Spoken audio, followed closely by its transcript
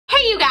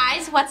Hey you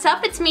guys, what's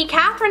up? It's me,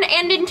 Catherine,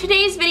 and in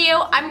today's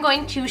video, I'm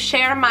going to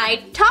share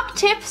my top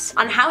tips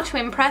on how to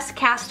impress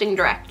casting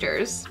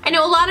directors. I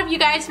know a lot of you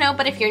guys know,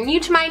 but if you're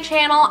new to my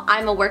channel,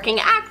 I'm a working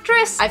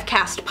actress, I've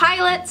cast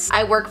pilots,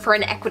 I work for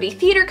an equity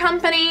theater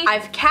company,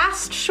 I've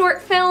cast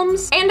short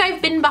films, and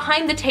I've been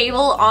behind the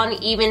table on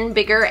even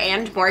bigger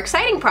and more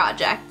exciting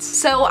projects.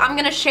 So I'm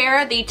gonna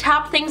share the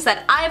top things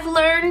that I've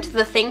learned,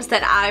 the things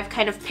that I've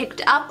kind of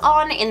picked up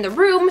on in the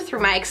room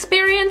through my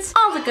experience,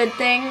 all the good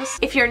things.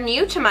 If you're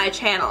new to my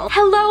channel,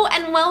 hello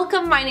and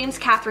welcome. My name's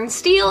Katherine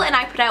Steele and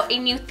I put out a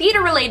new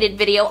theater related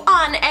video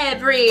on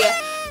every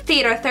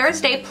Theater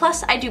Thursday,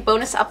 plus I do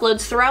bonus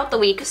uploads throughout the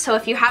week, so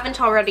if you haven't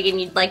already and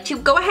you'd like to,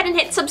 go ahead and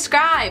hit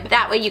subscribe.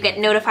 That way you get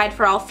notified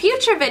for all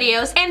future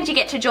videos and you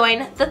get to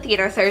join the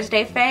Theater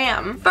Thursday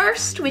fam.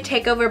 First, we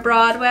take over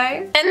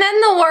Broadway, and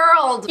then the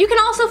world. You can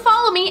also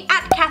follow me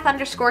at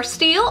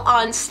Kath_Steele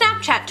on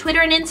Snapchat, Twitter,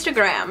 and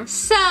Instagram.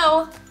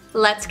 So,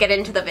 let's get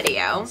into the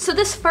video. So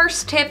this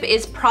first tip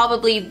is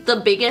probably the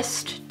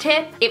biggest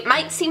tip. It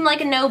might seem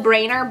like a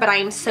no-brainer, but I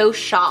am so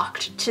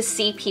shocked to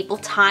see people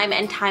time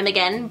and time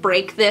again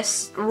break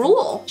this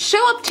rule.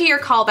 Show up to your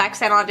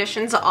callbacks and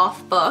auditions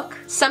off book.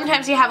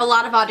 Sometimes you have a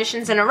lot of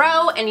auditions in a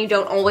row and you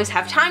don't always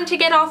have time to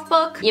get off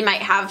book. You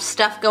might have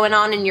stuff going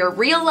on in your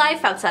real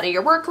life outside of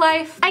your work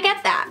life. I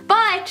get that.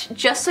 But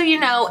just so you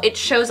know, it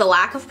shows a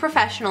lack of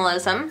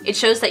professionalism. It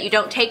shows that you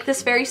don't take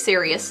this very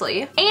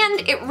seriously.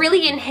 And it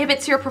really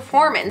inhibits your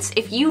performance.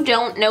 If you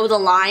don't know the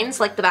lines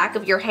like the back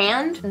of your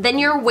hand, then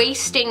you're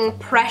wasting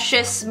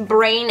precious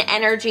brain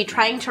energy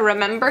trying to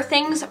remember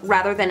things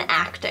rather than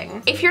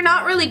acting. If you're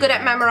not really good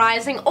at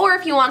memorizing, or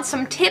if you want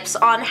some tips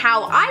on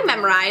how I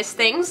memorize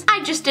things,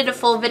 I just did a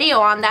full video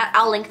on that.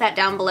 I'll link that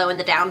down below in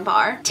the down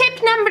bar.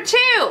 Tip number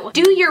 2,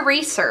 do your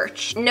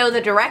research. Know the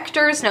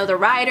directors, know the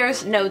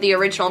writers, know the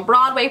original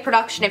Broadway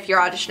production if you're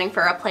auditioning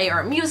for a play or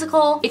a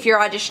musical. If you're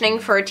auditioning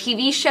for a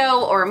TV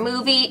show or a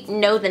movie,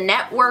 know the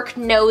network,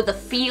 know the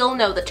feel,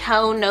 know the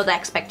tone, know the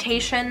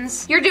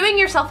expectations. You're doing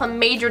yourself a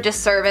major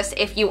disservice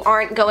if you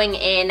aren't going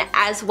in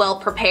as well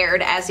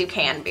prepared as you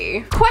can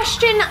be.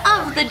 Question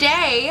of the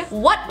day: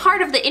 what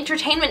part of the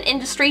entertainment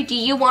industry do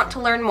you want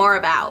to learn more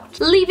about?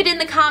 Leave it in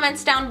the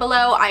comments down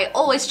below. I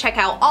always check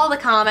out all the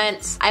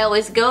comments. I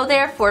always go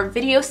there for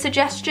video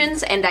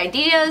suggestions and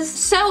ideas.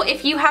 So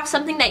if you have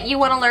something that you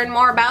want to learn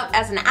more about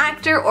as an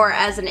actor or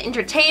as an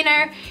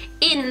entertainer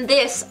in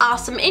this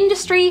awesome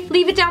industry,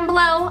 leave it down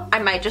below. I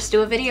might just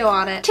do a video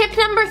on it. Tip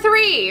number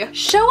 3,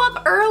 show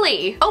up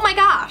early. Oh my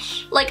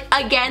gosh. Like,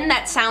 again,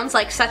 that sounds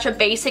like such a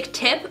basic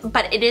tip,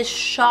 but it is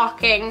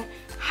shocking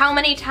how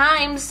many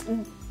times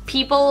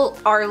people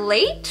are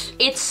late.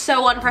 It's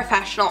so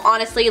unprofessional,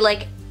 honestly.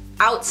 Like,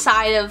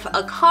 outside of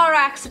a car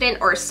accident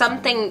or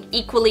something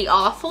equally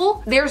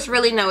awful, there's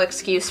really no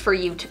excuse for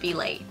you to be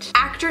late.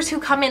 Actors who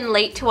come in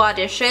late to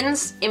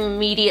auditions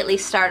immediately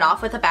start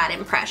off with a bad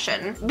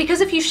impression.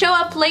 Because if you show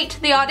up late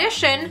to the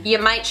audition, you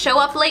might show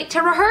up late to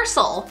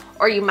rehearsal,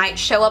 or you might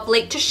show up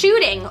late to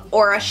shooting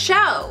or a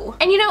show.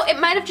 And you know, it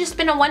might have just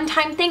been a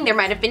one-time thing. There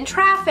might have been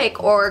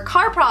traffic or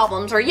car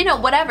problems or, you know,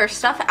 whatever,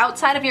 stuff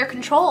outside of your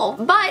control.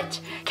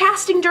 But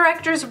casting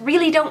directors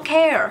really don't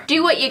care.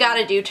 Do what you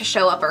gotta do to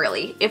show up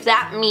early. If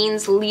that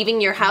means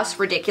leaving your house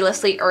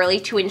ridiculously early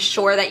to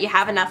ensure that you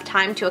have enough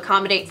time to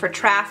accommodate for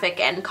traffic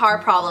and car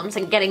problems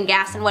and getting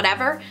gas and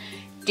whatever,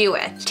 do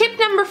it. Tip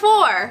number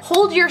 4,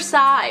 hold your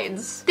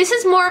sides. This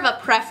is more of a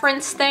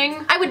preference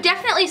thing. I would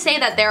definitely say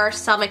that there are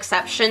some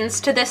exceptions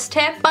to this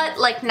tip, but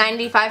like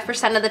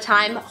 95% of the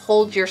time,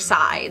 hold your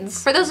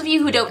sides. For those of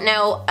you who don't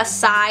know, a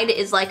side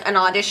is like an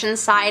audition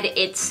side.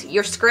 It's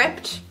your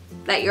script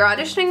that you're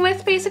auditioning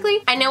with, basically.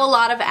 I know a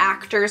lot of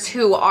actors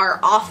who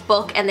are off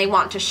book and they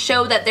want to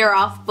show that they're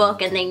off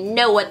book and they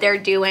know what they're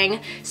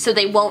doing, so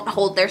they won't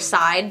hold their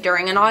side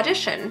during an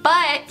audition.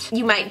 But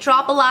you might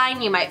drop a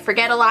line, you might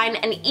forget a line,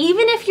 and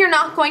even if you're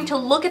not going to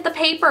look at the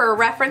paper or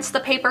reference the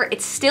paper,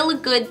 it's still a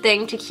good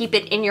thing to keep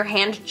it in your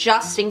hand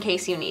just in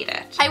case you need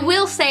it. I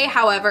will say,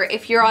 however,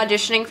 if you're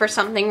auditioning for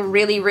something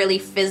really, really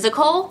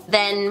physical,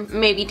 then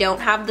maybe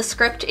don't have the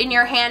script in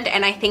your hand,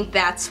 and I think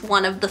that's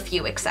one of the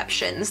few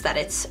exceptions that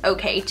it's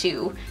okay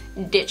to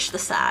ditch the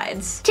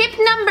sides. Tip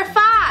number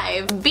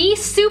 5, be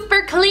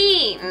super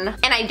clean.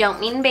 And I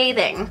don't mean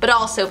bathing, but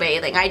also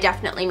bathing. I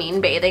definitely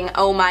mean bathing.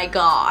 Oh my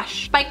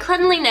gosh. By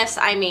cleanliness,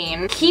 I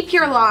mean keep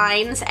your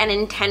lines and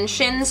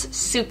intentions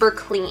super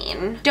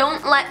clean.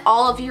 Don't let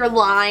all of your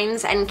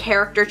lines and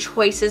character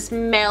choices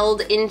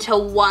meld into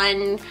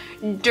one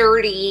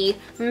dirty,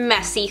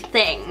 messy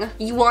thing.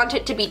 You want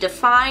it to be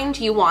defined,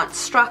 you want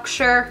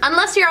structure.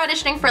 Unless you're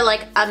auditioning for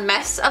like a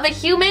mess of a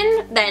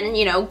human, then,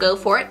 you know, go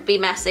for it, be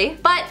messy.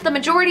 But the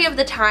majority of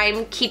the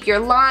time, keep your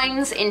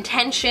lines,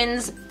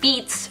 intentions,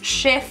 beats,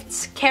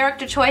 shifts,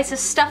 character choices,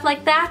 stuff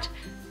like that,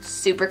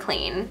 super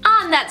clean.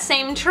 On that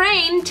same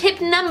train, tip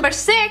number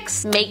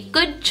 6, make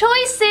good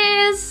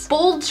choices.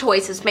 Bold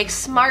choices, make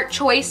smart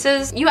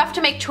choices. You have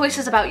to make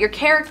choices about your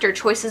character,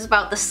 choices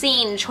about the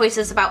scene,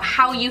 choices about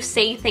how you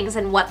say things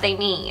and what they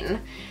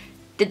mean.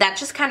 Did that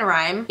just kind of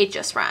rhyme? It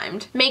just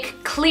rhymed.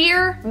 Make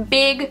clear,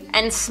 big,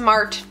 and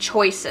smart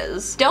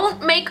choices.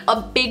 Don't make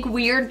a big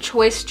weird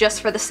choice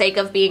just for the sake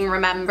of being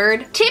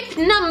remembered. Tip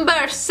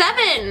number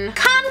 7,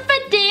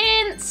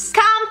 confidence.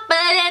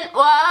 Confident,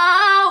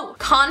 whoa!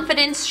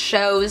 Confidence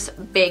shows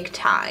big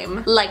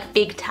time. Like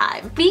big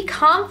time. Be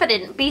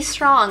confident, be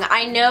strong.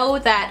 I know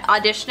that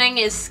auditioning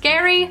is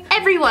scary.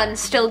 Everyone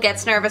still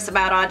gets nervous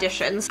about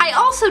auditions. I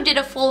also did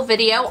a full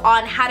video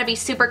on how to be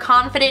super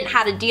confident,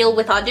 how to deal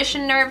with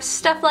audition nerves,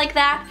 stuff like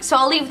that. So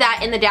I'll leave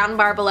that in the down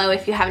bar below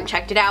if you haven't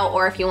checked it out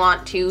or if you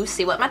want to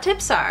see what my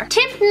tips are.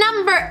 Tip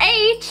number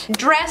 8,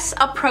 dress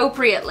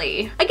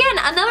appropriately. Again,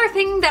 another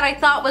thing that I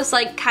thought was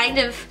like kind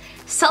of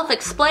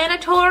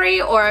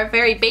self-explanatory or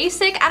very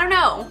basic, I don't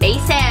know.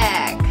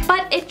 Basic.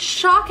 But it's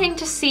shocking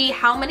to see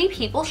how many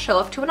people show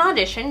up to an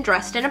audition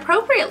dressed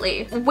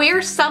inappropriately.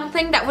 Wear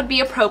something that would be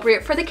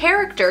appropriate for the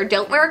character.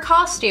 Don't wear a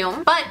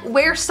costume, but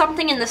wear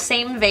something in the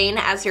same vein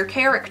as your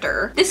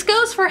character. This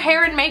goes for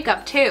hair and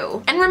makeup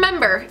too. And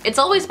remember, it's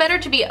always better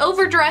to be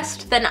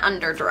overdressed than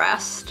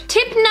underdressed.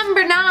 Tip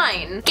number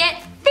 9,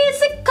 get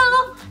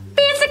physical.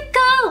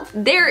 Physical!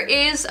 There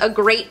is a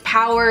great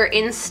power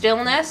in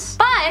stillness,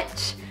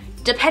 but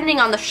depending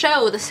on the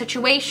show, the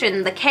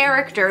situation, the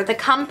character, the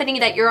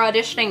company that you're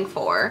auditioning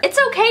for, it's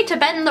okay to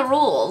bend the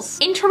rules.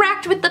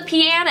 Interact with the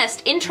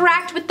pianist,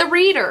 interact with the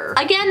reader.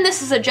 Again,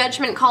 this is a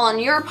judgment call on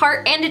your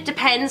part, and it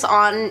depends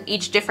on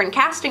each different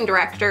casting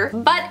director,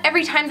 but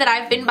every time that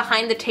I've been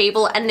behind the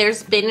table and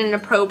there's been an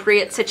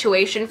appropriate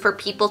situation for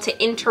people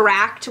to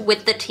interact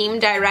with the team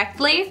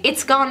directly,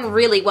 it's gone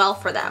really well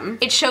for them.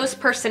 It shows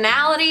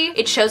personality,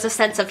 it shows a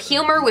sense of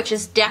humor, which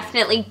is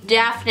definitely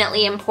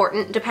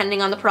important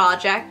depending on the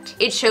project.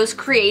 It shows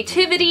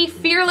creativity,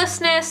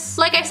 fearlessness.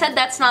 Like I said,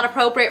 that's not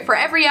appropriate for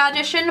every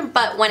audition,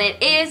 but when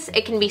it is,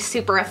 it can be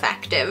super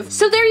effective.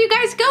 So there you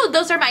guys go.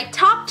 Those are my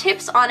top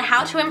tips on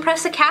how to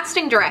impress a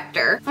casting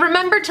director.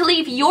 Remember to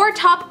leave your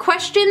top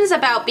questions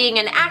about being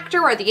an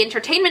actor or the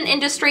entertainment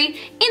industry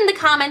in the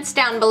comments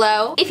down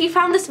below. If you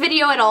found this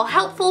video at all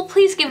helpful,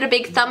 please give it a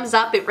big thumbs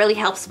up. It really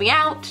helps me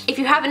out. If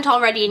you haven't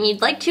already and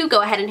you'd like to, go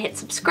ahead and hit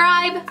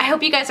subscribe. I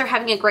hope you guys are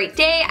having a great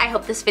day. I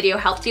hope this video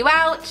helped you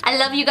out. I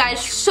love you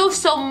guys so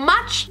much.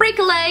 Break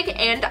a leg,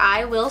 and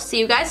I will see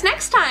you guys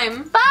next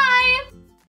time. Bye!